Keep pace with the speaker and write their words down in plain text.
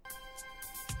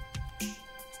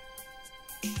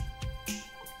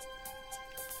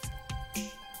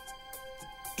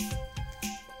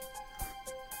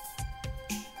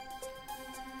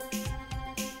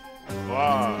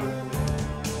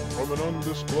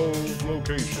undisclosed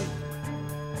location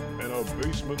in a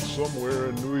basement somewhere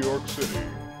in New York City.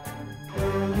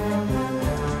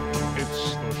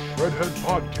 It's the Shredhead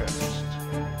Podcast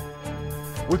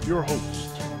with your host,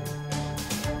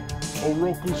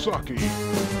 Oroku Saki,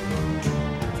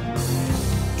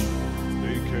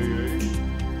 aka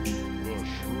the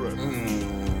Shredder.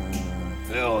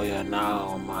 Hell yeah,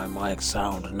 now my mic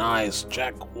sound nice.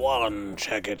 Check 1,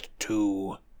 check it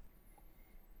 2.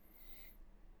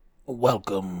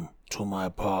 Welcome to my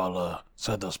parlor,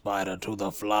 said the spider to the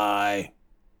fly.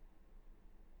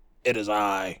 It is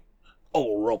I,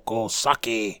 Oroku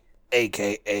Saki,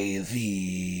 aka the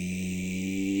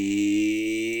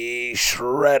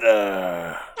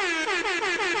Shredder.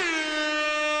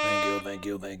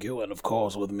 Thank you. And of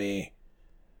course with me,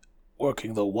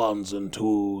 working the ones and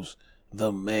twos,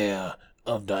 the mayor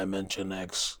of Dimension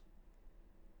X,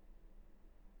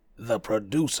 the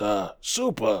producer,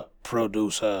 super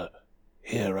producer,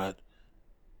 here at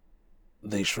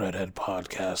the Shredhead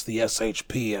Podcast, the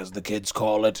SHP as the kids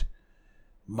call it,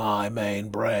 my main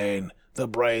brain, the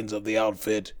brains of the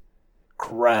outfit,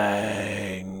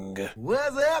 Krang.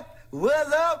 What's up?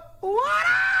 What's up? What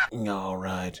up?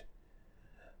 Alright.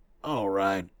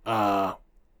 How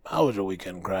was your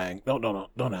weekend, Krang? No,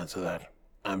 don't answer that.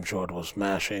 I'm sure it was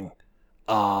smashing.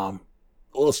 We're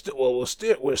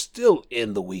still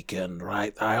in the weekend,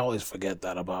 right? I always forget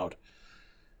that about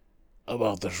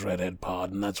the Shredhead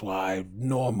Pod, and that's why I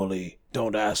normally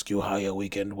don't ask you how your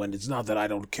weekend went. It's not that I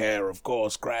don't care, of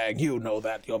course, Krang. You know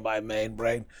that. You're my main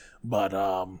brain. But,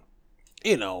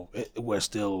 we're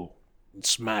still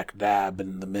smack dab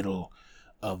in the middle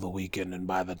of the weekend, and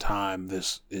by the time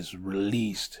this is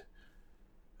released,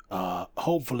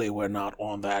 hopefully we're not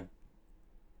on that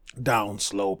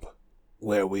downslope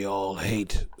where we all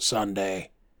hate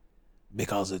Sunday,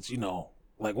 because it's,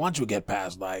 once you get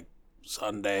past,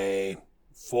 Sunday,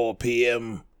 4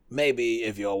 p.m., maybe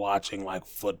if you're watching,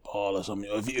 football or something,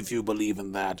 if you believe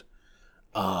in that,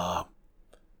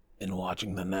 in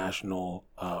watching the National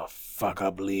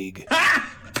Fuck-Up League,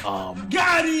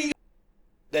 Got him!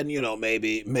 then,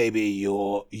 maybe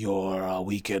your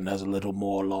weekend has a little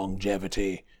more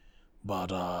longevity,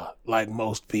 but, like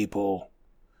most people,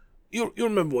 you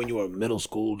remember when you were a middle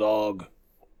school dog,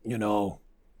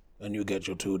 and you get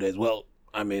your 2 days. Well,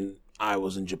 I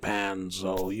was in Japan,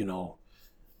 so,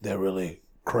 they're really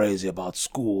crazy about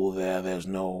school there. There's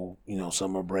no,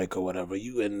 summer break or whatever.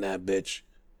 You in that bitch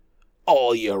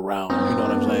all year round, you know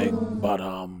what I'm saying? But,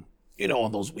 on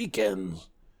those weekends,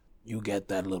 you get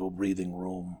that little breathing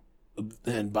room.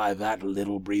 And by that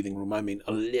little breathing room, I mean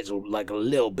a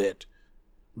little bit,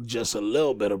 just a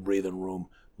little bit of breathing room.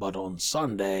 But on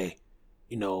Sunday,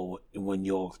 when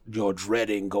you're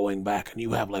dreading going back and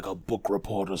you have a book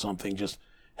report or something just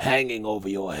hanging over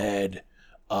your head,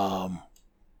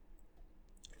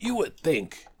 you would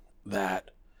think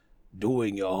that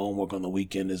doing your homework on the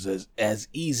weekend is as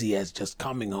easy as just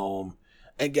coming home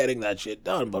and getting that shit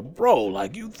done. But bro,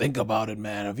 you think about it,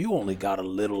 man, if you only got a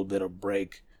little bit of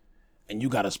break and you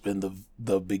got to spend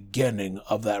the beginning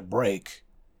of that break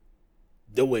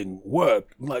doing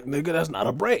work, nigga, that's not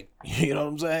a break. You know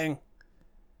what I'm saying?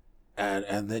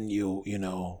 And then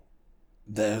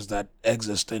there's that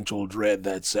existential dread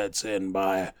that sets in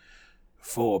by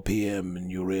 4 p.m.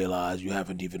 and you realize you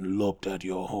haven't even looked at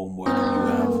your homework and you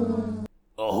have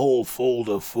a whole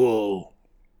folder full,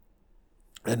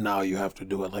 and now you have to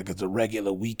do it like it's a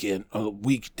regular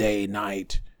weekday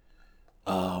night.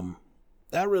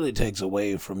 That really takes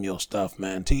away from your stuff,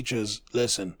 man. Teachers,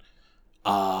 listen,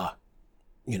 I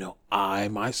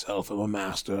myself am a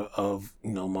master of,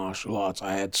 martial arts.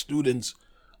 I had students,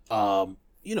 I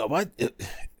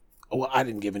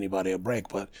didn't give anybody a break,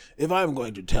 but if I'm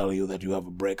going to tell you that you have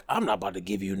a break, I'm not about to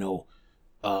give you no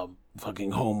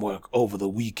fucking homework over the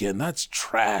weekend. That's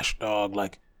trash, dog.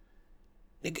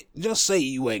 Nigga, just say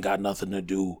you ain't got nothing to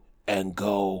do and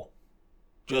go.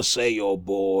 Just say you're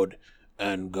bored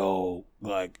and go.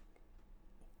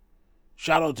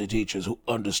 Shout out to teachers who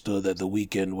understood that the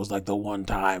weekend was the one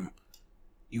time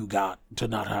you got to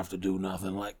not have to do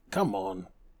nothing. Come on.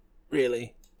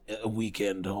 Really? A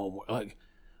weekend homework.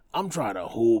 I'm trying to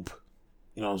hoop,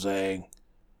 you know what I'm saying?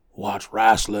 Watch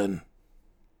wrestling.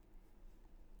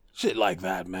 Shit like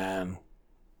that, man.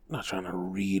 I'm not trying to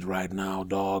read right now,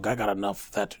 dog. I got enough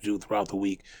of that to do throughout the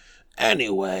week.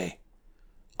 Anyway,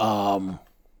 I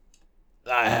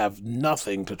have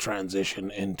nothing to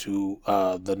transition into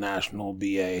the National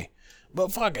BA.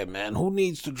 But fuck it, man. Who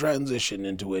needs to transition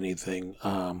into anything?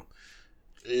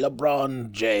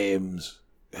 LeBron James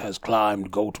has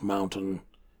climbed Goat Mountain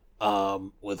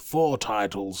with 4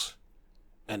 titles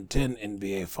and 10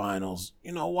 NBA finals.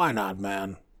 Why not,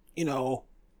 man?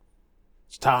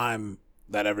 It's time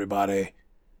that everybody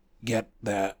get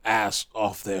their ass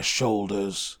off their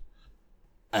shoulders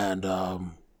and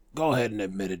go ahead and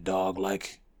admit it, dog.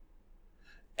 Like,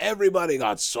 everybody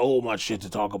got so much shit to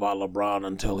talk about LeBron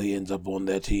until he ends up on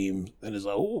their team, and it's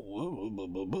like, go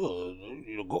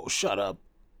shut up,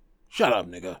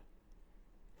 nigga.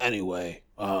 Anyway,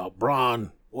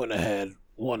 Bron went ahead,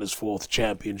 won his 4th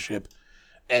championship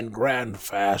in grand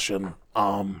fashion.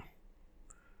 After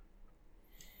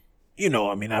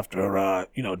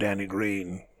Danny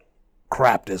Green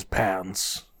crapped his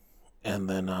pants, and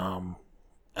then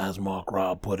as Mark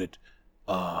Robb put it,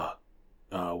 what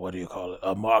do you call it?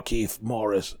 Markeith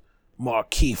Morris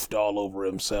Markeithed all over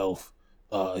himself.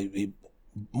 He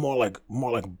more like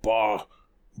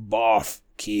Barf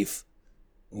Keith.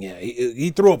 Yeah, he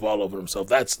threw up all over himself.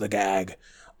 That's the gag.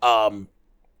 Yeah.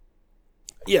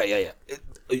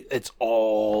 It's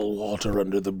all water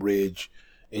under the bridge.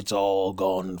 It's all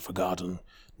gone and forgotten.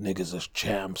 Niggas as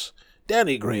champs.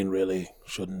 Danny Green really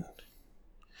shouldn't.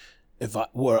 If I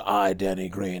were Danny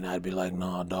Green, I'd be like,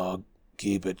 nah, dog,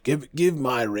 keep it. Give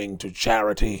my ring to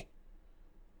charity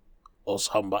or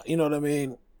somebody. You know what I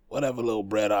mean? Whatever little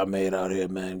bread I made out here,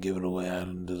 man, give it away. I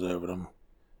didn't deserve it.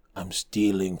 I'm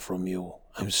stealing from you.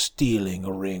 I'm stealing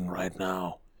a ring right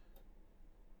now.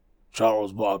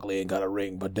 Charles Barkley ain't got a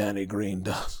ring, but Danny Green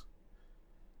does.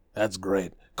 That's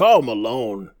great. Karl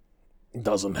Malone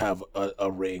doesn't have a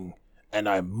ring, and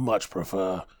I much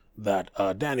prefer that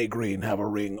Danny Green have a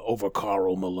ring over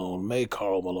Karl Malone. May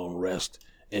Karl Malone rest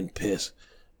in piss.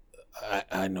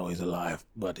 I know he's alive,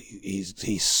 but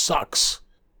he sucks.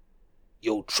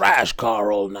 You trash,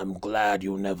 Karl, and I'm glad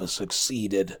you never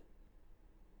succeeded.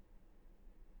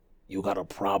 You got a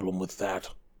problem with that?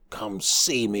 Come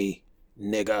see me,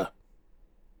 nigga.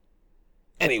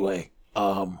 Anyway,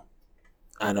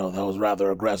 I know that was rather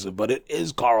aggressive, but it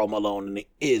is Karl Malone and he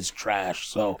is trash,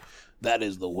 so that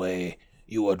is the way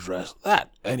you address that.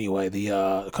 Anyway,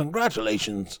 the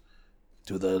congratulations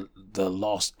to the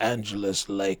Los Angeles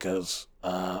Lakers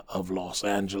of Los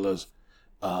Angeles.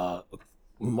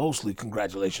 Mostly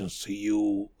congratulations to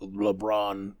you,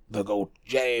 LeBron, the GOAT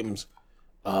James.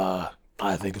 I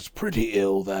think it's pretty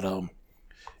ill that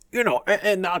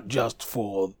and not just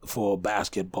for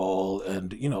basketball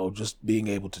and, just being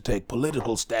able to take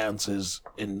political stances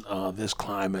in this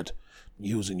climate,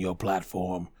 using your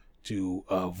platform to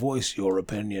voice your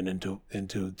opinion and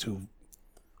to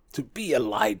be a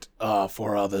light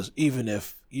for others, even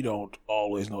if you don't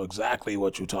always know exactly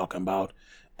what you're talking about,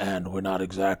 and we're not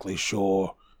exactly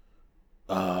sure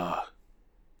what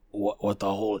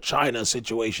the whole China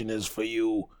situation is for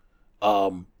you.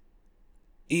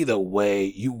 Either way,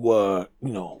 you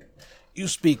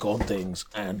speak on things,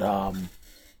 and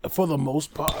for the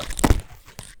most part,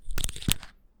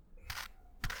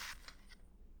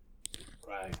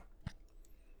 right?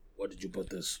 What did you put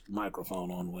this microphone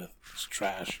on with? It's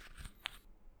trash.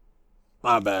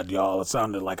 My bad, y'all. It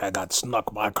sounded like I got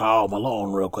snuck by Karl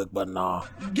Malone real quick, but nah.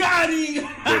 Got him!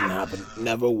 Didn't happen.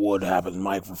 Never would happen.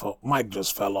 Mic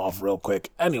just fell off real quick.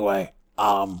 Anyway,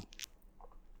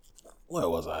 where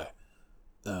was I?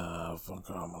 For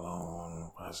Karl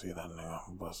Malone, I see that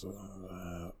nigga busted.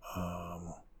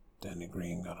 Danny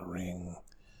Green got a ring.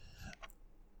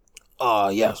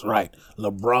 Yes, right.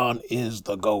 LeBron is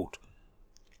the GOAT.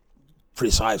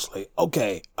 Precisely.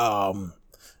 Okay, now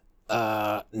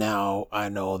I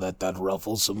know that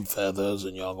ruffles some feathers,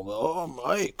 and y'all go, oh,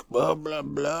 Mike, blah, blah,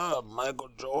 blah. Michael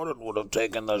Jordan would have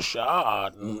taken the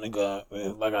shot. And nigga,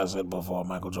 like I said before,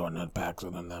 Michael Jordan had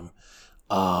Paxson in them.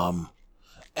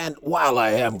 And while I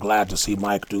am glad to see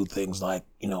Mike do things like,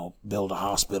 build a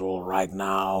hospital right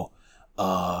now,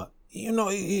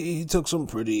 he took some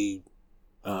pretty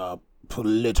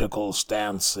political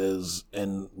stances,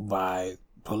 and by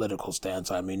political stance,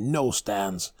 I mean no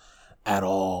stance at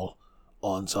all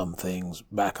on some things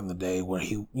back in the day where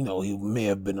he may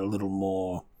have been a little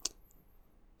more,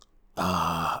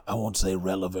 I won't say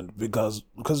relevant, because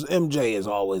MJ is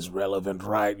always relevant,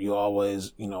 right? You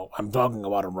always, I'm talking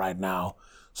about him right now.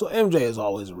 So MJ is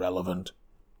always relevant,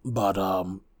 but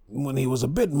when he was a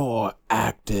bit more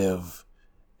active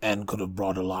and could have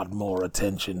brought a lot more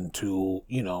attention to,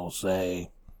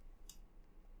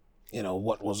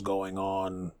 what was going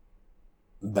on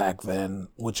back then,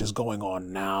 which is going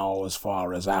on now as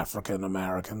far as African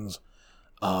Americans,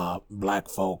 black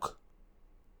folk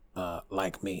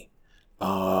like me,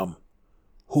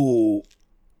 who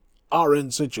are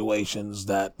in situations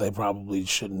that they probably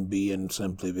shouldn't be in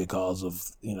simply because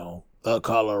of, the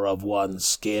color of one's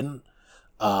skin.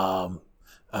 I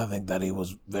think that he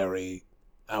was very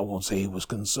I won't say he was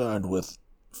concerned with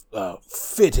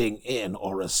fitting in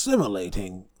or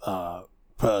assimilating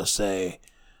per se,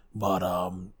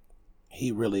 but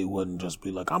he really wouldn't just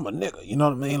be like, I'm a nigga, you know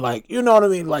what I mean? Like, you know what I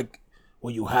mean? Like,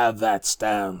 when you have that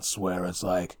stance where it's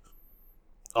like,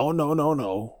 oh,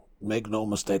 no, make no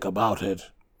mistake about it,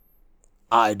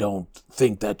 I don't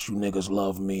think that you niggas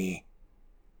love me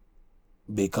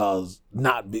because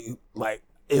like,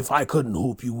 if I couldn't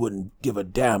hoop, you wouldn't give a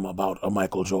damn about a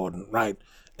Michael Jordan, right?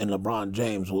 And LeBron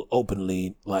James will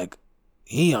openly, like,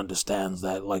 he understands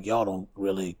that, like, y'all don't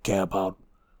really care about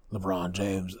LeBron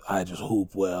James. I just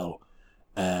hoop well.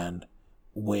 And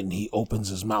when he opens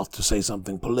his mouth to say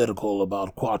something political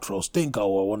about Quattro Stinko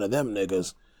or one of them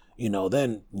niggas, you know,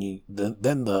 then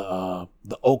the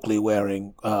Oakley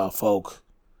wearing folk,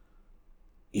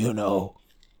 you know,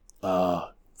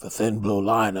 the thin blue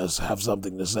liners have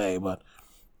something to say. But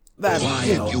that,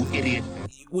 you know, you idiot.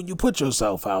 When you put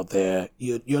yourself out there,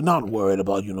 you're not worried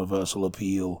about universal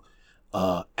appeal,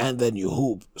 and then you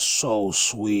hoop so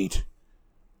sweet.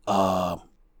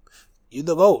 You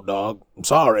the GOAT, dog. I'm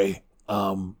sorry.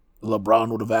 LeBron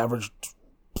would have averaged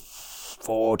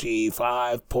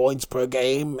 45 points per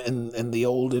game in the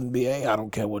old NBA. I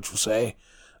don't care what you say.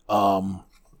 You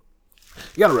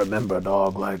gotta remember,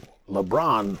 dog, like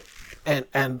LeBron,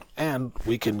 and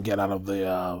we can get out of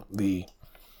the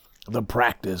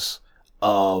practice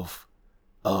of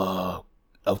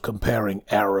comparing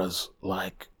eras,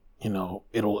 like, you know,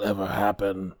 it'll ever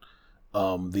happen.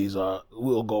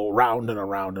 We'll go round and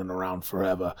around and around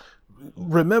forever.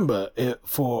 Remember,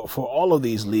 for all of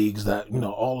these leagues that, you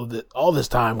know, all this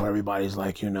time where everybody's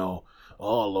like, you know,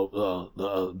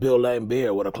 the Bill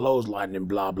Laimbeer with a clothesline and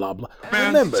blah blah blah.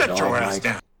 Man, remember, set dog, your ass like,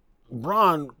 down.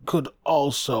 Bron could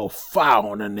also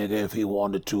foul a nigga if he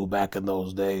wanted to back in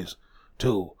those days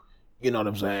too. You know what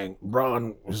I'm saying?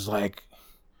 Bron was like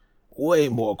way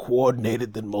more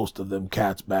coordinated than most of them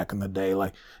cats back in the day.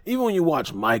 Like, even when you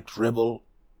watch Mike dribble,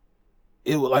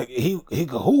 it was like he could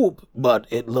hoop, but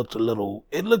it looked a little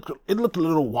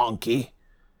wonky.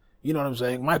 You know what I'm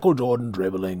saying? Michael Jordan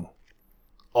dribbling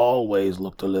always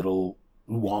looked a little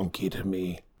wonky to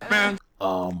me. Man.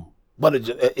 But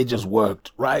it just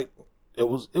worked, right?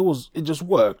 It just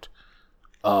worked.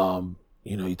 You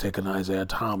know, you take an Isaiah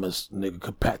Thomas, nigga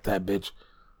could pat that bitch,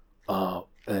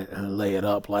 and lay it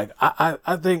up. Like,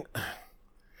 I think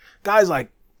guys like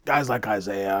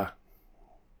Isaiah,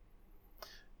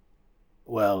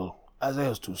 well,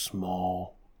 Isaiah's too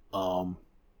small.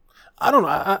 I don't know.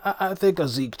 I think a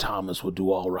Zeke Thomas would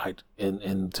do all right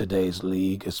in today's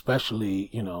league, especially,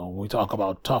 you know, when we talk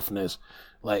about toughness.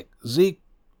 Like, Zeke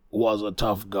was a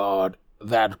tough guard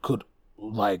that could,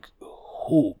 like,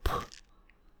 hoop.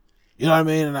 You know what I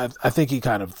mean? And I think he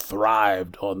kind of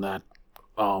thrived on that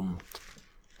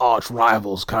arch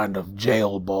rivals kind of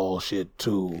jail ball shit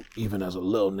too, even as a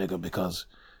little nigga, because,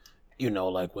 you know,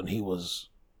 like, when he was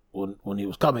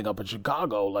coming up in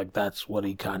Chicago, like, that's what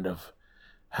he kind of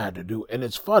had to do. And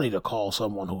it's funny to call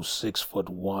someone who's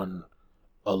 6'1"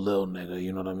 a little nigga,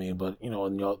 you know what I mean? But, you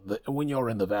know, when you're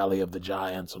in the Valley of the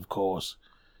Giants, of course,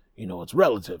 you know, it's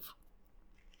relative.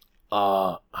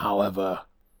 However,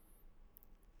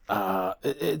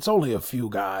 it's only a few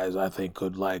guys I think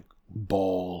could, like,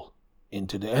 ball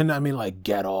into and I mean, like,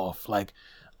 get off. Like,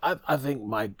 I think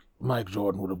Mike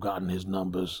Jordan would have gotten his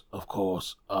numbers, of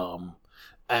course.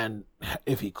 And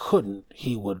if he couldn't,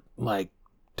 he would, like,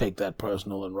 take that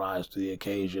personal and rise to the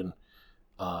occasion.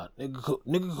 Nigga could,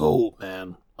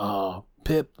 man.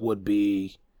 Pip would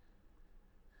be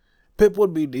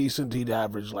decent. He'd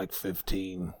average like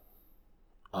 15.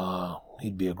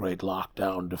 He'd be a great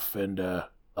lockdown defender.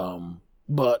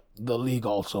 But the league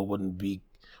also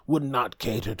would not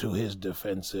cater to his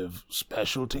defensive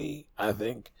specialty, I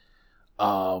think.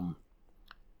 Grant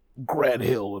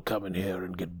Hill would come in here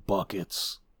and get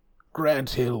buckets.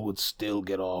 Grant Hill would still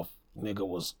get off. Nigga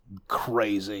was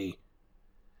crazy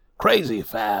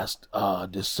fast,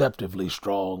 deceptively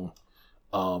strong,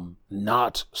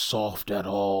 not soft at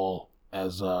all,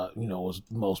 as you know, was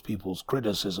most people's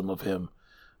criticism of him.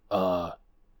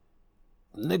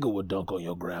 Nigga would dunk on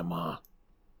your grandma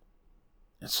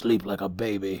and sleep like a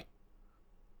baby,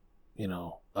 you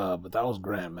know. But that was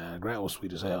Grant, man. Grant was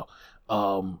sweet as hell.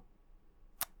 Sean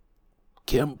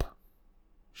Kemp,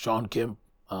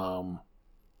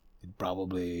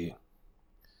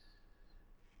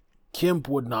 Kemp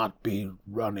would not be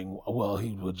running, well,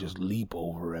 he would just leap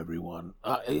over everyone.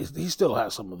 He still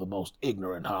has some of the most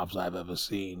ignorant hops I've ever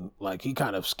seen. Like, he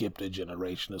kind of skipped a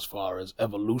generation as far as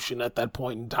evolution at that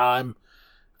point in time.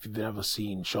 If you've ever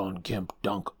seen Sean Kemp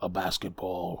dunk a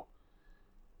basketball,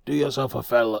 do yourself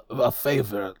a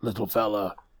favor, little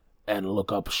fella, and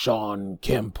look up Sean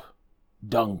Kemp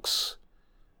dunks.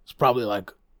 It's probably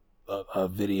like a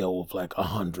video of like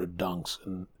 100 dunks,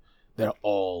 and they're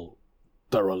all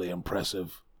thoroughly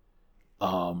impressive.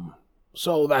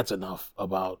 So that's enough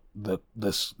about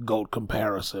this GOAT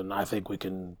comparison. I think we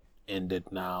can end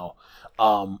it now.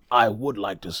 I would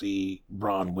like to see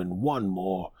Bron win one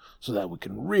more so that we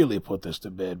can really put this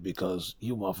to bed, because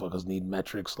you motherfuckers need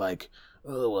metrics like,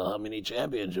 oh, well, how many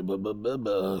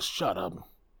championships? Shut up.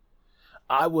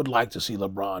 I would like to see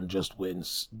LeBron just win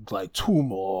like 2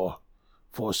 more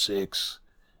for 6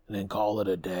 and then call it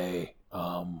a day.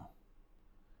 I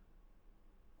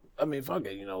mean, fuck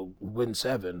it, win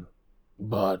 7.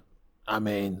 But,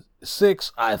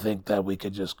 6, I think that we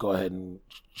could just go ahead and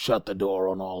shut the door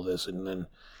on all this. And then,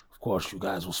 of course, you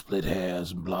guys will split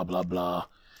hairs and blah, blah, blah.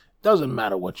 Doesn't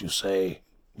matter what you say,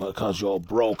 because you're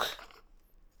broke.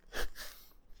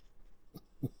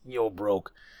 You're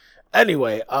broke.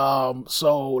 Anyway,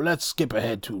 so let's skip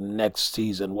ahead to next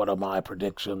season. What are my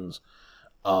predictions?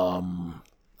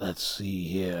 Let's see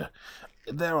here.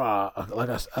 There are, like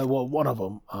I said, well, one of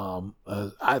them,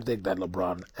 I think that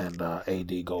LeBron and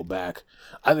AD go back.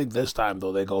 I think this time,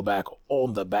 though, they go back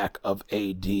on the back of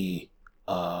AD. It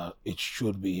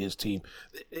should be his team.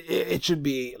 It should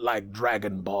be like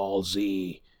Dragon Ball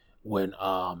Z when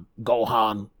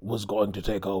Gohan was going to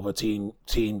take over Teen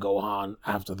Gohan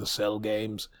after the Cell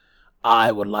games.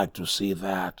 I would like to see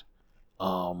that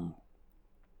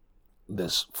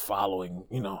this following,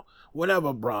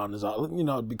 whenever Bron is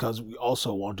out, because we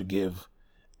also want to give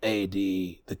AD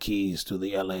the keys to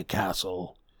the LA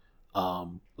Castle.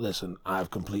 Listen,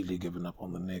 I've completely given up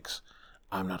on the Knicks.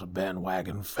 I'm not a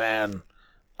bandwagon fan.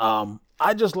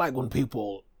 I just like when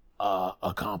people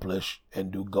accomplish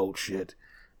and do GOAT shit.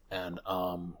 And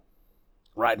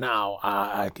right now,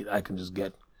 I can just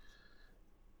get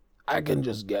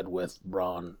with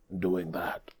Bron doing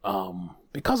that.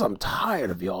 Because I'm tired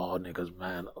of y'all niggas,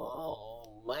 man.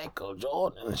 Oh, Michael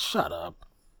Jordan, shut up.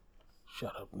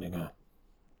 Shut up, nigga.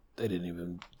 They didn't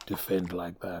even defend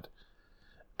like that.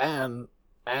 And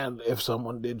if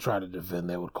someone did try to defend,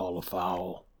 they would call a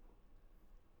foul.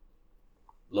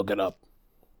 Look it up.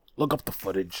 Look up the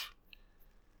footage.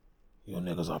 You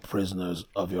niggas are prisoners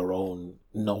of your own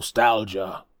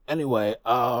nostalgia. Anyway,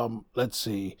 let's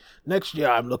see. Next year,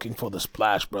 I'm looking for the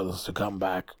Splash Brothers to come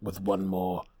back with one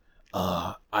more.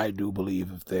 I do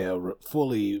believe if they're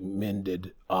fully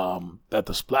mended, that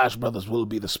the Splash Brothers will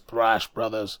be the Splash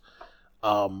Brothers.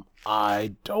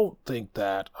 I don't think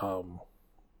that,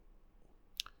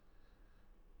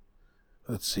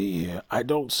 let's see here. I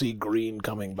don't see Green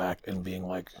coming back and being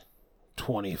like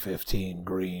 2015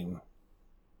 Green.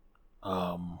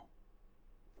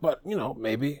 But,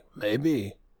 maybe.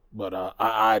 But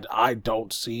I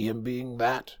don't see him being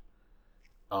that.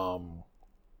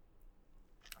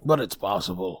 But it's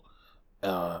possible.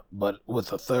 But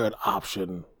with a third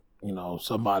option,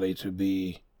 somebody to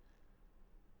be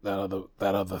that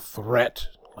other threat,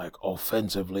 like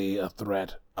offensively a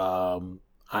threat.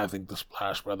 I think the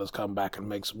Splash Brothers come back and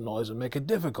make some noise and make it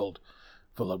difficult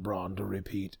for LeBron to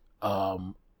repeat.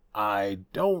 I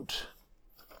don't.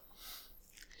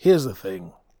 Here's the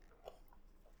thing.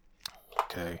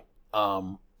 Okay.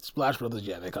 Splash Brothers,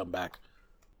 yeah, they come back.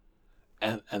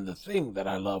 And the thing that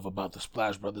I love about the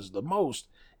Splash Brothers the most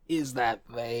is that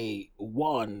they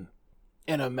won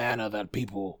in a manner that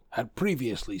people had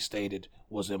previously stated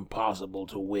was impossible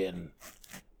to win.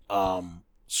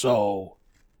 So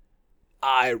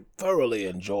I thoroughly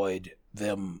enjoyed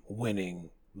them winning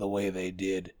the way they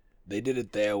did. They did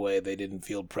it their way. They didn't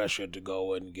feel pressured to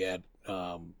go and get,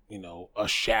 a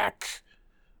Shaq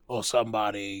or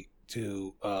somebody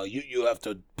to, you have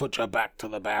to put your back to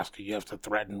the basket. You have to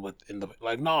threaten nah,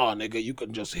 nigga, you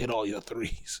can just hit all your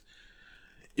threes.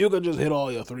 You can just hit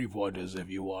all your 3-pointers if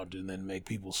you want and then make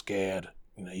people scared.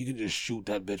 You can just shoot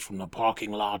that bitch from the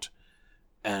parking lot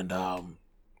and,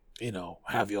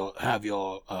 have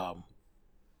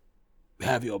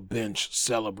your bench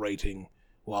celebrating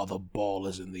while the ball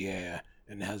is in the air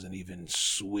and hasn't even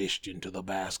swished into the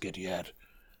basket yet.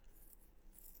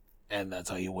 And that's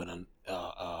how you win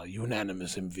a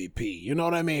unanimous MVP. You know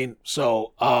what I mean?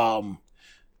 So,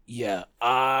 yeah,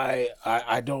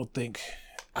 I don't think,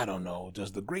 I don't know.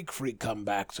 Does the Greek Freak come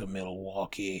back to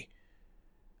Milwaukee?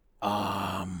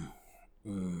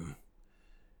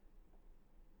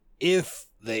 If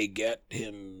they get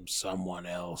him someone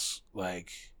else,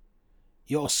 like,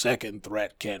 your second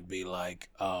threat can't be like,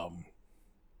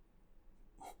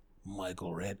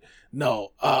 Michael Red.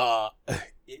 No,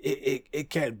 it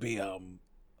can't be,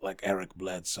 like Eric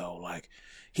Bledsoe. Like,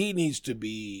 he needs to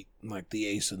be, like, the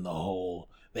ace in the hole.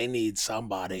 They need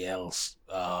somebody else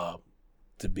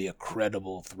to be a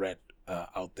credible threat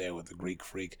out there with the Greek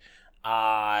Freak.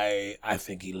 I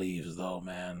think he leaves though,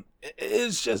 man.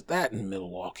 It's just that in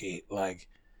Milwaukee, like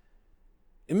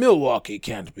in Milwaukee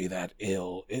can't be that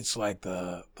ill. It's like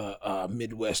the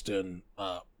Midwestern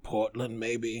Portland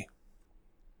maybe,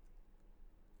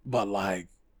 but like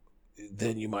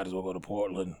then you might as well go to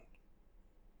Portland.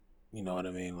 You know what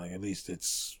I mean? Like at least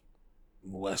it's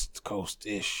West Coast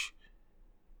ish.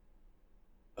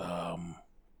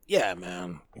 Yeah,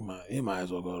 man. You might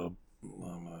as well go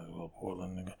to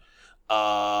Portland, nigga.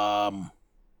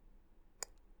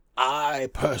 I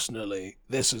personally,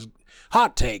 this is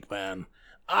hot take, man.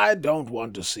 I don't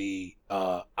want to see.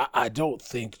 I don't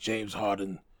think James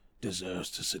Harden deserves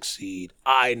to succeed.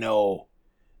 I know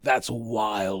that's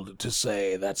wild to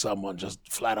say that someone just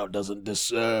flat out doesn't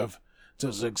deserve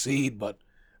to succeed, but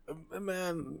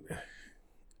man,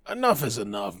 enough is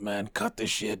enough, man. Cut the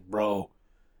shit, bro.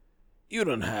 You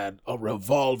done had a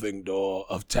revolving door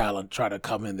of talent try to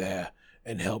come in there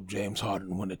and help James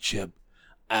Harden win a chip,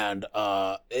 and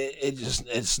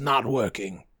it's not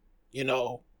working. You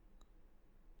know,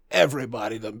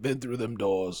 everybody done been through them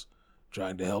doors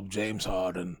trying to help James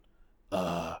Harden,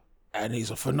 and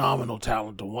he's a phenomenal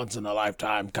talent, a once in a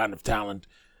lifetime kind of talent.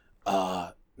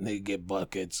 They get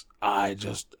buckets. I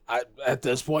at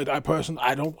this point, I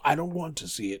don't want to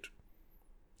see it.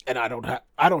 And I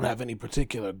don't have any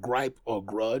particular gripe or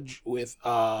grudge with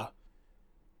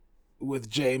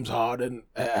James Harden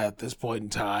at this point in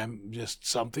time. Just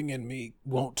something in me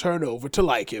won't turn over to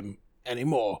like him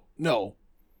anymore. No,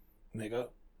 nigga,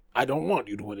 I don't want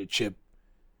you to win a chip.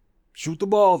 Shoot the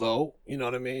ball though, you know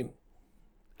what I mean?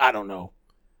 I don't know.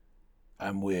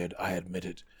 I'm weird, I admit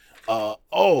it.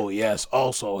 Oh yes,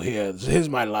 also here's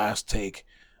my last take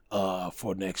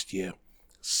for next year.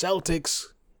 Celtics,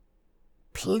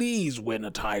 please win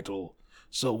a title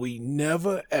so we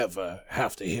never ever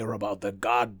have to hear about the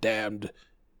goddamned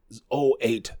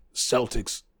 08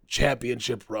 Celtics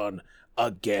championship run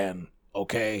again,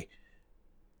 okay?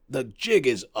 The jig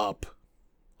is up,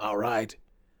 all right?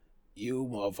 You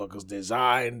motherfuckers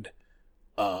designed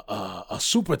a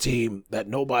super team that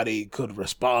nobody could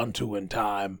respond to in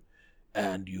time,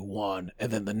 and you won.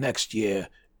 And then the next year,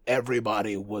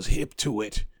 everybody was hip to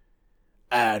it,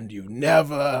 and you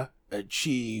never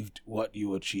achieved what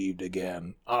you achieved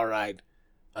again. All right,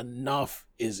 enough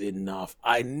is enough.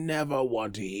 I never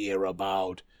want to hear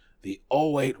about the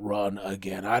 08 run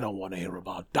again. I don't want to hear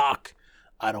about Doc.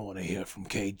 I don't want to hear from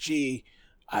KG.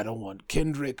 I don't want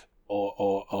Kendrick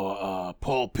or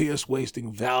Paul Pierce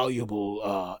wasting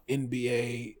valuable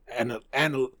NBA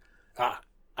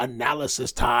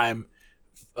analysis time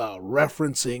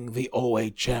referencing the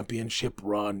 08 championship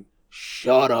run.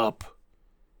 Shut up.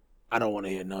 I don't want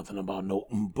to hear nothing about no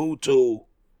Ubuntu.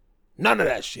 None of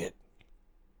that shit.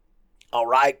 All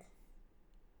right?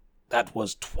 That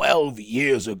was 12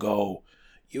 years ago.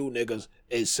 You niggas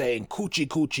is saying coochie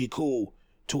coochie coo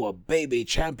to a baby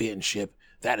championship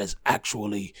that is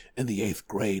actually in the 8th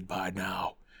grade by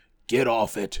now. Get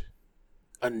off it.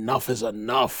 Enough is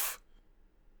enough.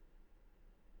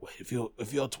 Wait, if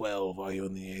you're 12, are you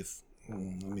in the 8th?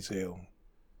 Let me see.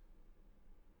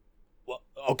 Well,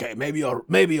 okay, maybe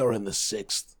you're in the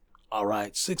 6th. All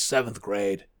right, 6th, 7th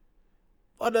grade.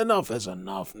 But enough is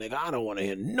enough, nigga. I don't want to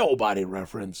hear nobody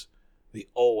reference the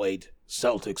 08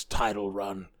 Celtics title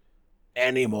run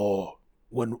anymore.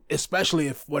 Especially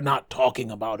if we're not talking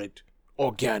about it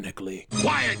organically.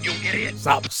 Quiet, you idiot!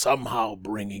 Stop somehow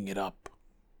bringing it up.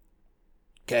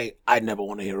 Okay, I never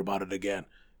want to hear about it again.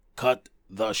 Cut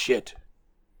the shit.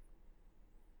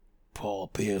 Paul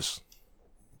Pierce.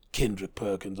 Kendrick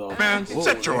Perkins. Man,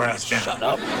 sit your ass down. Shut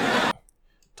up.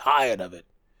 Tired of it.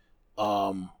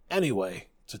 Anyway,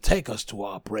 to take us to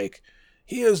our break,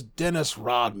 here's Dennis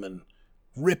Rodman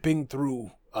ripping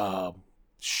through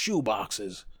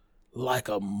shoeboxes like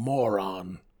a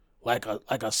moron, like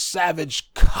a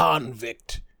savage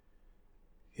convict.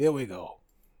 Here we go.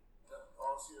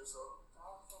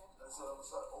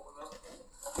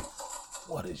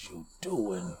 What is you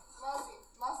doing?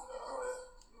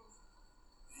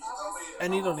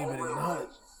 And you don't even acknowledge,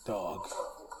 dog.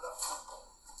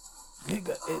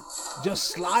 Nigga, just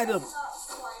slide him.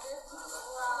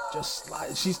 Just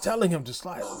slide. She's telling him to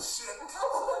slide him.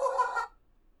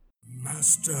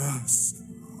 Master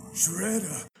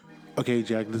Shredder. Okay,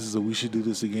 Jack, this is a We Should Do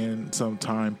This Again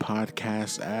Sometime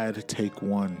podcast ad, take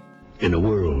one. In a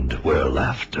world where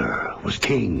laughter was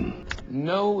king.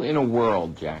 No, in a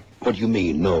world, Jack. What do you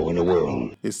mean, no, in a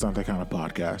world? It's not that kind of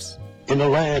podcast. In a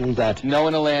land that... No,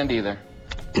 in a land either.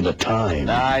 In a time.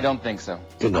 I don't think so.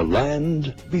 In a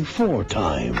land before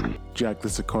time. Jack,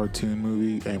 this is a cartoon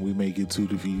movie, and we may get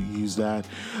sued if you use that.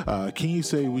 Can you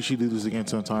say We Should Do This Again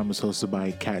Sometime is hosted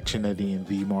by Kat Chinetti and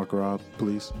the Mark Rob,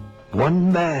 please?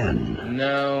 One man.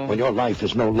 No. When your life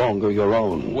is no longer your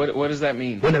own. What does that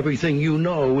mean? When everything you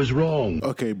know is wrong.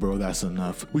 Okay, bro, that's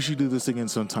enough. We Should Do This Again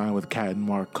Sometime with Kat and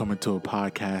Mark coming to a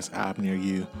podcast app near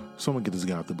you. Someone get this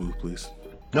guy out the booth, please.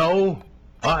 No,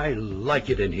 I like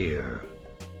it in here.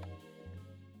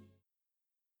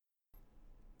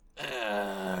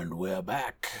 And we're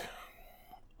back.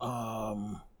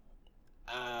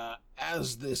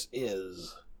 As this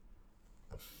is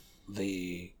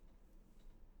the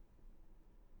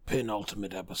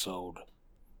penultimate episode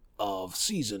of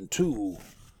season 2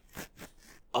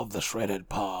 of the Shredhead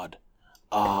Pod,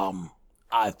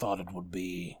 I thought it would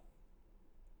be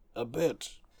a bit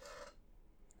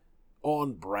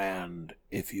on brand,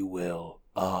 if you will,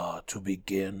 to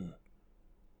begin,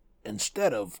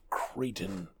 instead of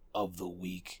Cretin of the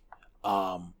Week,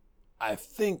 I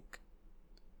think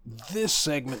this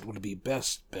segment would be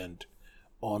best spent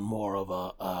on more of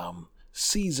a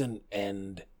season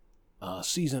end,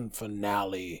 season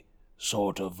finale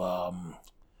sort of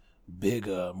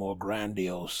bigger, more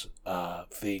grandiose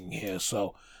thing here.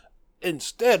 So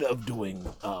instead of doing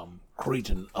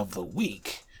Cretin of the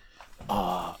Week,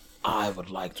 I would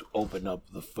like to open up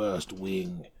the first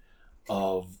wing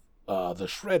of the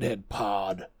Shredhead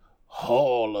Pod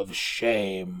Hall of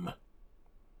Shame.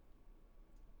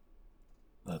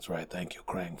 That's right, thank you,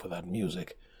 Krang, for that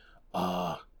music.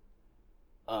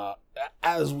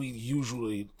 As we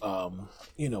usually,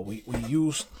 we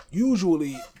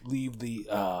usually leave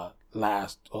the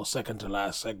last or second to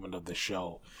last segment of the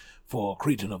show for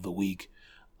Cretin of the Week.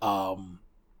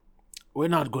 We're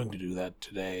not going to do that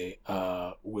today.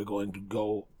 We're going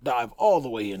to dive all the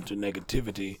way into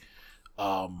negativity.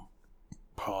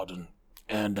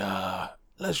 And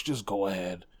let's just go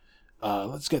ahead.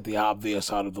 Let's get the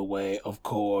obvious out of the way. Of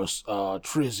course,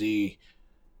 Trizzy,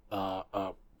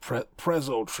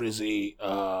 Prezzo Trizzy,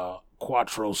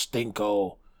 Quattro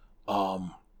Stinko,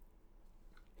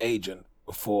 Agent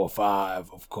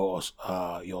 4-5, of course,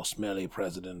 your smelly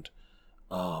president,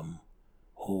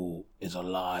 who is a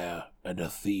liar and a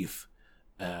thief,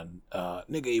 and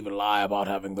nigga even lie about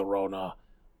having the Rona,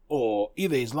 or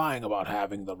either he's lying about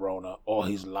having the Rona, or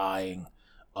he's lying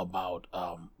about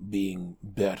being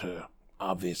better,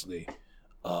 obviously,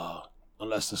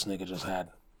 unless this nigga just had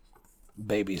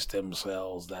baby stem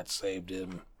cells that saved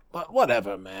him. But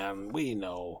whatever, man, we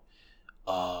know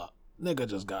nigga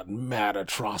just got mad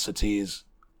atrocities,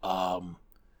 and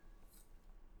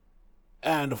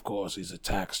of course he's a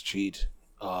tax cheat.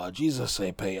 Jesus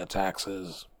say pay your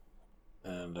taxes,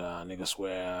 and nigga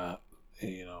swear,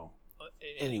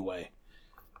 anyway,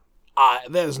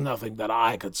 there's nothing that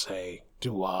I could say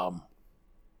to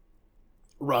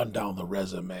run down the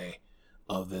resume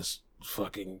of this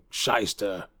fucking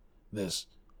shyster, this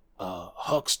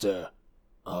huckster,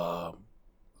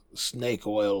 snake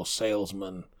oil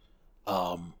salesman,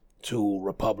 to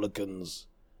Republicans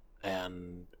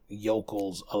and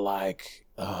yokels alike.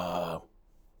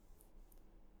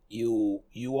 You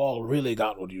all really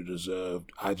got what you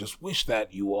deserved. I just wish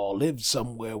that you all lived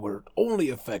somewhere where it only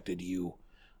affected you.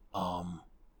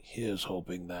 Here's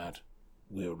hoping that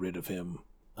we're rid of him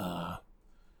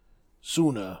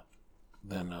sooner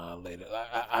than later.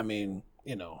 I mean,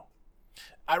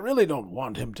 I really don't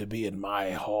want him to be in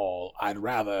my hall. I'd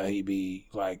rather he be,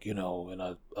 like, in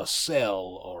a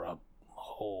cell or a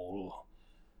hole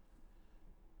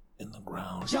in the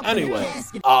ground. Anyway,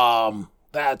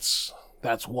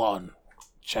 that's one.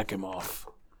 Check him off.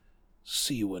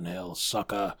 See you in hell,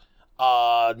 sucker.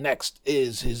 Next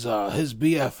is his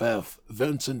BFF,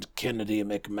 Vincent Kennedy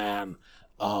McMahon.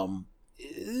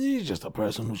 He's just a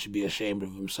person who should be ashamed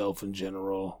of himself in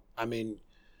general. I mean,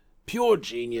 pure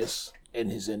genius in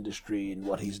his industry and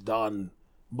what he's done,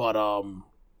 but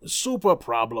super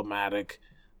problematic,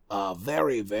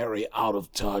 very, very out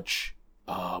of touch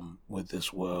with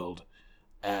this world,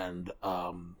 and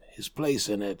his place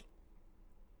in it.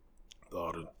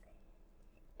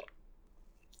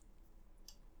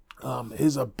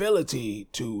 His ability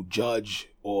to judge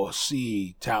or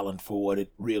see talent for what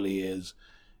it really is,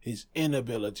 his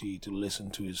inability to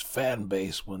listen to his fan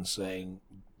base when saying,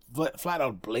 flat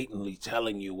out blatantly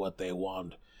telling you what they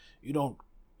want. You don't,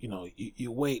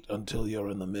 you wait until you're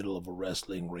in the middle of a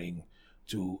wrestling ring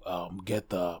to get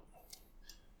the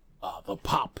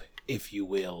pop, if you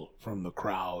will, from the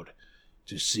crowd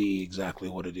to see exactly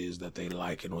what it is that they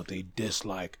like and what they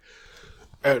dislike.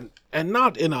 And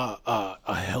not in a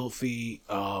healthy,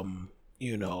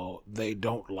 they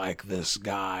don't like this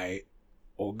guy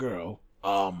or girl,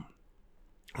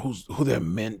 who they're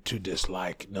meant to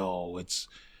dislike. No, it's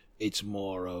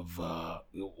more of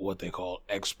what they call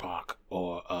X-Pac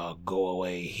or go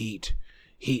away heat.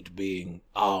 Heat being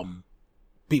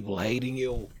people hating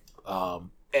you.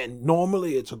 And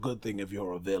normally it's a good thing if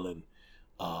you're a villain.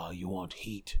 You want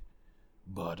heat,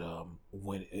 but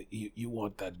when you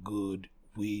want that good,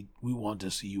 we want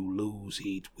to see you lose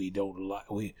heat. We don't like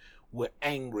we're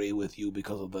angry with you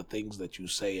because of the things that you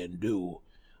say and do.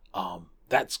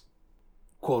 That's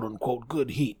quote unquote good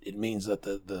heat. It means that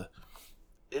the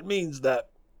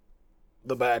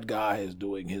bad guy is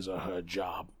doing his or her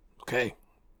job. Okay.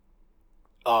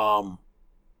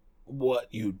 What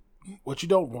you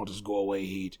don't want is go away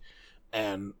heat,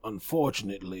 and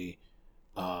unfortunately,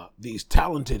 these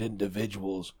talented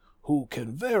individuals who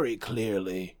can very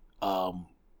clearly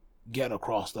get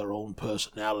across their own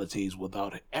personalities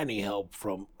without any help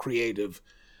from creative,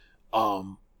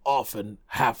 often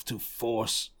have to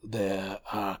force their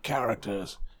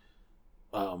characters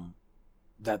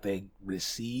that they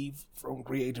receive from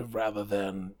creative rather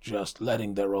than just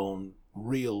letting their own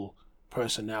real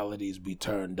personalities be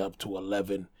turned up to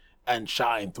 11 and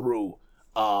shine through.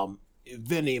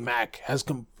 Vinnie Mac has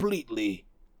completely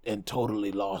and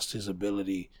totally lost his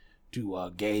ability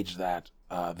to gauge that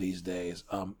these days.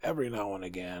 Every now and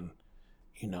again,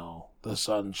 the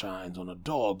sun shines on a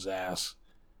dog's ass,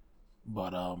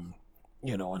 but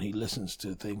and he listens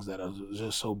to things that are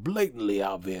just so blatantly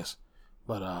obvious.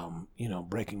 But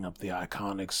breaking up the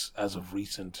iconics as of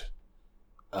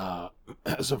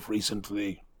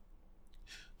recently,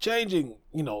 changing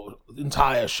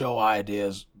entire show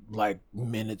ideas like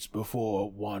minutes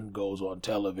before one goes on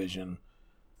television.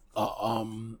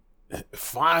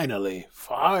 Finally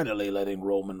letting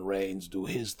Roman Reigns do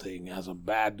his thing as a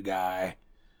bad guy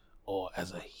or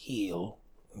as a heel.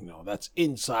 That's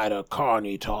insider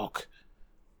Carney talk.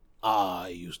 I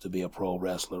used to be a pro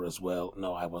wrestler as well.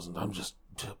 No, I wasn't. I'm just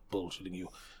bullshitting you.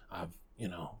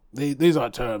 These are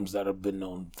terms that have been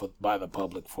known by the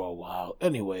public for a while.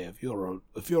 Anyway, if you're a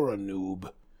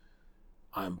noob,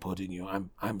 I'm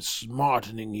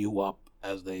smartening you up,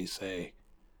 as they say,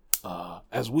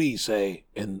 as we say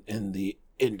in the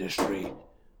industry.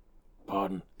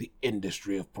 Pardon, the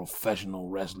industry of professional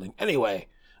wrestling. Anyway.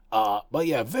 But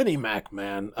yeah, Vinnie Mac,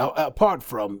 man, apart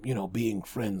from, being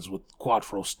friends with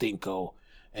Quattro Stinko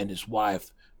and his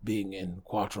wife being in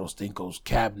Quattro Stinko's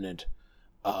cabinet,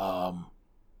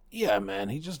 yeah, man,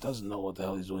 he just doesn't know what the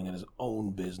hell he's doing in his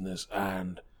own business.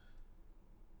 And,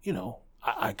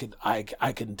 I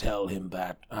can tell him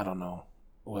that. I don't know.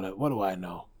 What do I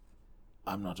know?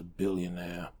 I'm not a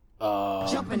billionaire.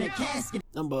 Jump in the casket.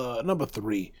 Number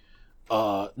three.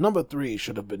 Number three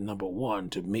should have been number one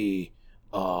to me.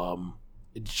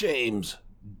 James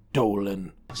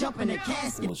Dolan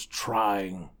was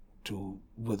trying to,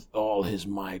 with all his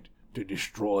might, to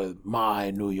destroy my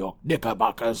New York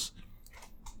Knickerbockers.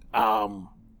 Yeah,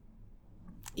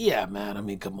 man, I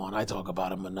mean, come on, I talk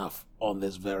about him enough on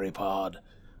this very pod.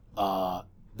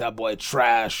 That boy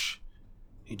trash.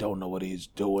 He don't know what he's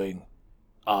doing.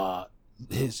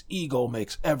 His ego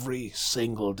makes every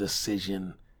single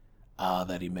decision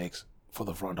that he makes for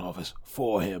the front office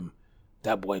for him.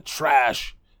 That boy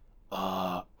trash.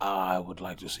 I would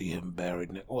like to see him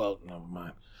buried. Well, never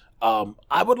mind.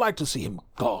 I would like to see him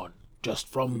gone. Just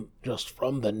from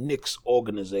the Knicks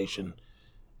organization.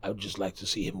 I would just like to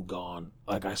see him gone.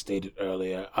 Like I stated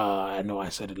earlier, I know I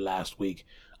said it last week.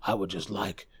 I would just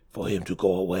like for him to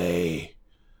go away.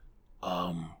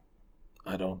 I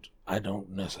don't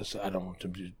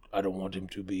want him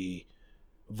to be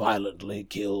violently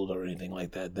killed or anything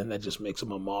like that. Then that just makes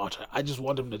him a martyr. I just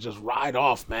want him to just ride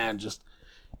off, man. Just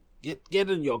get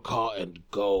in your car and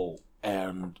go,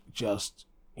 and just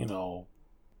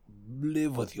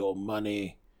live with your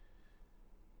money.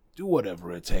 Do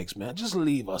whatever it takes, man. Just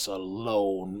leave us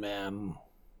alone, man.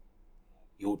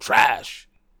 You trash.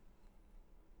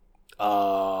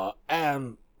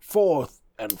 And fourth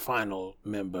and final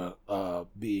member,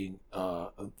 being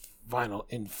final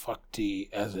infectee,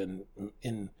 as in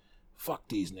fuck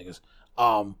these niggas.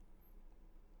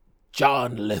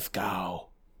 John Lithgow.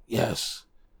 Yes,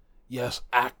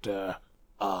 actor.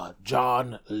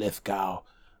 John Lithgow.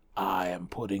 I am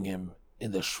putting him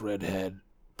in the Shredhead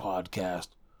podcast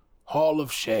Hall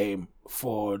of Shame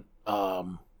for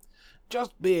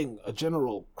just being a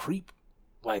general creep,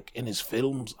 like in his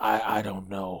films. I don't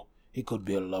know. He could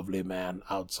be a lovely man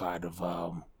outside of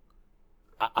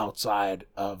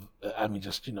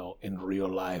just in real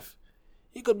life.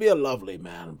 He could be a lovely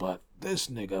man, but this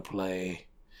nigga play.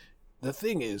 The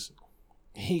thing is,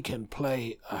 he can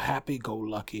play a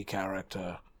happy-go-lucky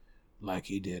character like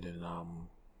he did in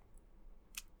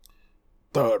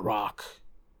Third Rock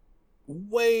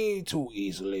way too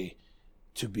easily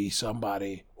to be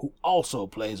somebody who also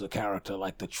plays a character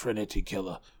like the Trinity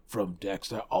Killer from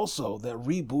Dexter. Also, they're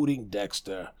rebooting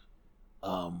Dexter,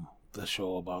 the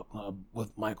show about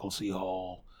with Michael C.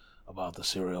 Hall about the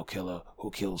serial killer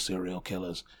who kills serial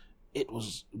killers. It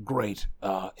was great,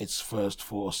 its first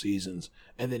 4 seasons,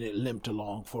 and then it limped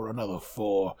along for another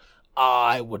 4.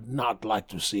 I would not like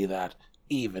to see that,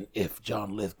 even if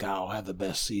John Lithgow had the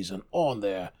best season on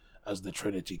there as the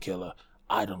Trinity Killer.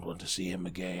 I don't want to see him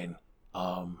again.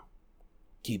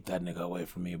 Keep that nigga away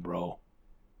from me, bro.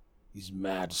 He's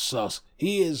mad sus.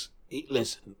 He is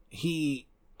like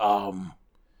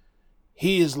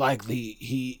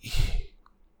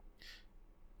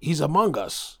he's among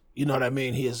us. You know what I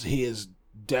mean? He is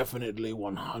definitely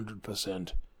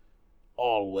 100%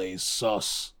 always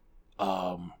sus.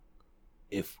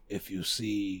 If you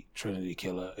see Trinity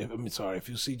Killer, if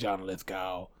you see John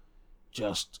Lithgow,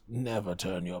 just never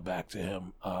turn your back to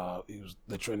him. He was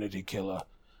the Trinity Killer.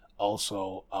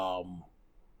 Also,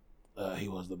 he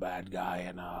was the bad guy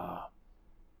in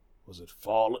was it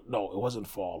Fallen? No, it wasn't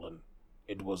Fallen.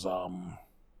 It was God,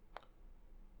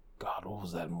 what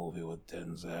was that movie with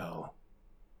Denzel?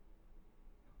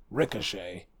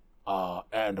 Ricochet.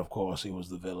 And of course he was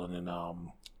the villain in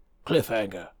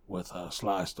Cliffhanger with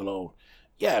Sly Stallone.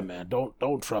 Yeah, man,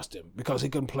 don't trust him, because he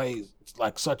can play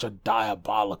like such a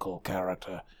diabolical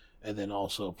character and then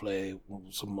also play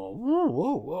some more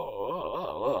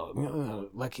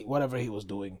like whatever he was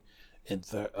doing in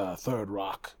Third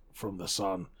Rock from the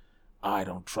Sun. I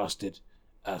don't trust it.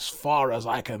 As far as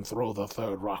I can throw the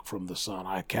Third Rock from the Sun,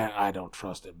 I don't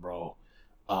trust it, bro.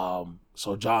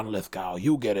 So John Lithgow,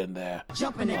 you get in there,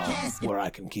 where I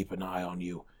can keep an eye on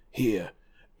you here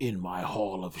in my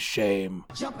Hall of Shame.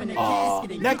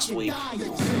 Next week,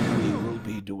 we will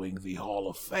be doing the Hall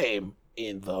of Fame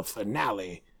in the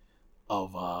finale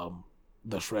of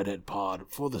the Shredhead Pod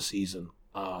for the season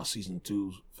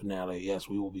 2 finale. Yes,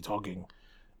 we will be talking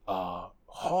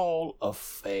Hall of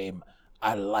Fame.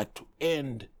 I like to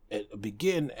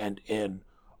begin and end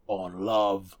on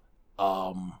love.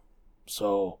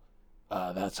 So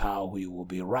that's how we will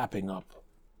be wrapping up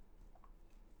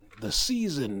the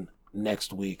season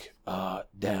next week.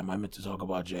 Damn, I meant to talk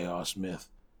about J.R. Smith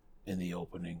in the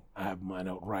opening. I have my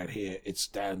note right here. It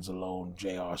stands alone,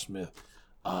 J.R. Smith.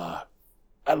 I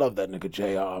love that nigga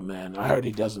J.R., man. I heard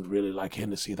he doesn't really like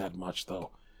Hennessy that much,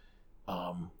 though.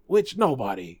 Which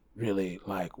nobody really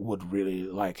would really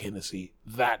like Hennessy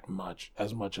that much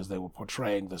as they were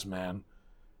portraying this man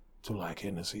to like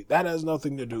Hennessy. That has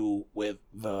nothing to do with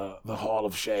the Hall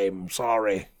of Shame. I'm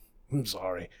sorry.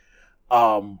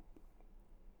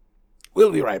 We'll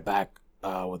be right back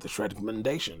with the Shred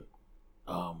Recommendation.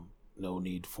 No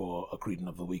need for a Cretin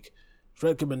of the Week.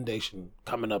 Shred Recommendation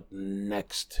coming up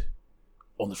next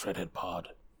on the Shredhead Pod.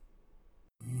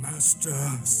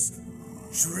 Masters,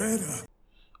 Shredder.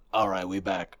 All right, we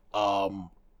back.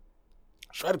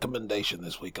 Shred Recommendation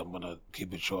this week. I'm gonna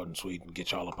keep it short and sweet and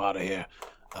get y'all up out of here.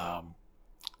 I'm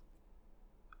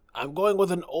going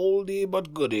with an oldie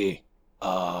but goodie.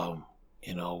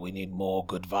 We need more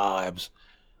good vibes,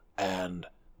 and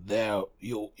there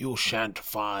you shan't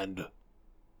find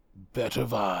better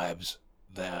vibes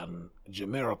than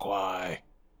Jamiroquai,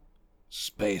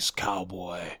 Space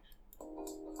Cowboy.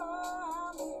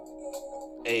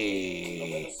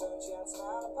 Hey,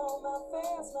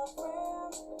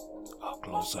 I'll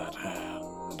close that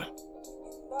hand.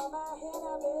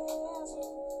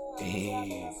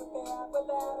 Hey.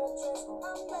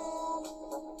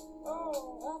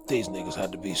 These niggas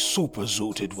had to be super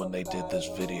zooted when they did this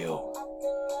video.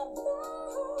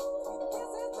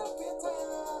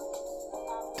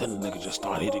 Then the nigga just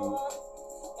started hitting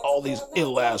all these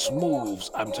ill-ass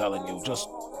moves. I'm telling you, just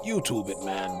YouTube it,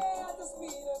 man.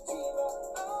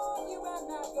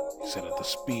 He said at the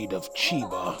speed of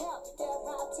Chiba.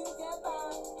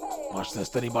 Watch this,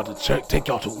 then he about to take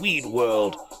y'all to Weed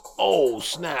World. Oh,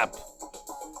 snap.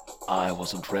 I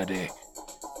wasn't ready.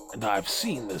 And I've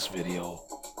seen this video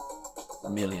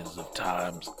millions of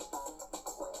times.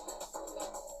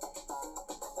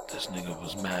 This nigga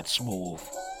was mad smooth.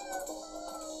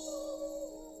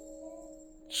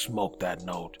 Smoke that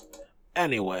note.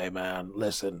 Anyway, man,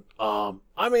 listen. Or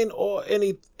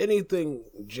anything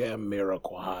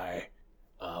Jamiroquai,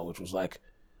 which was like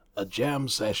a jam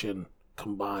session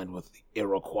combined with the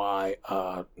Iroquois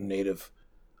native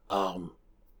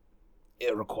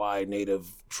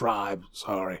tribe.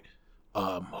 Sorry,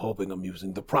 hoping I'm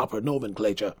using the proper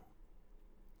nomenclature.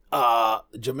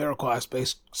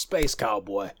 Jamiroquai Space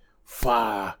Cowboy.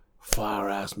 Fire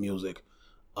ass music.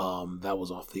 That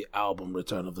was off the album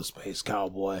Return of the Space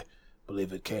Cowboy. I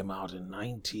believe it came out in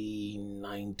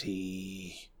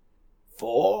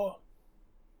 1994.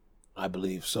 I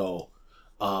believe so.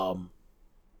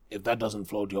 If that doesn't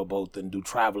float your boat, then do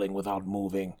Traveling Without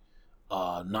Moving.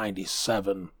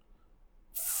 97.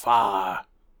 Fire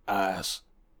ass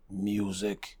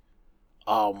music.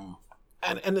 And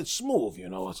it's smooth,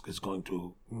 it's going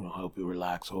to help you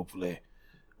relax, hopefully,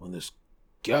 when this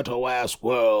ghetto ass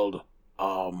world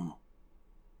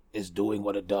is doing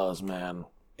what it does, man.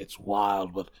 It's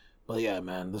wild, but yeah,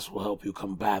 man, this will help you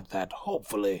combat that,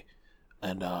 hopefully.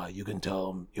 And you can tell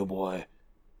them your boy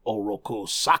Oroku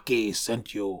Saki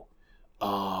sent you.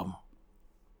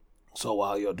 So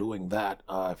while you're doing that,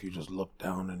 if you just look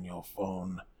down in your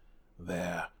phone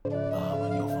there,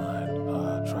 and you'll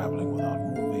find Traveling Without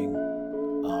Moving.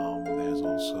 There's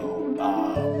also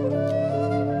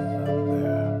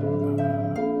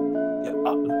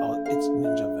it's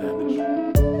Ninja Vanish.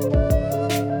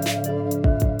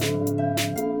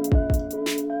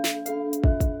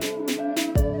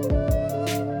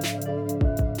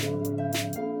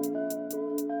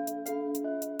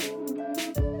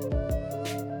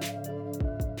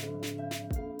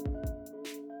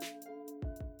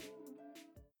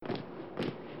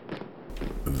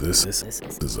 This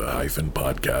is a Hyphen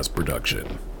Podcast production.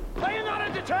 Are you not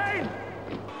entertained?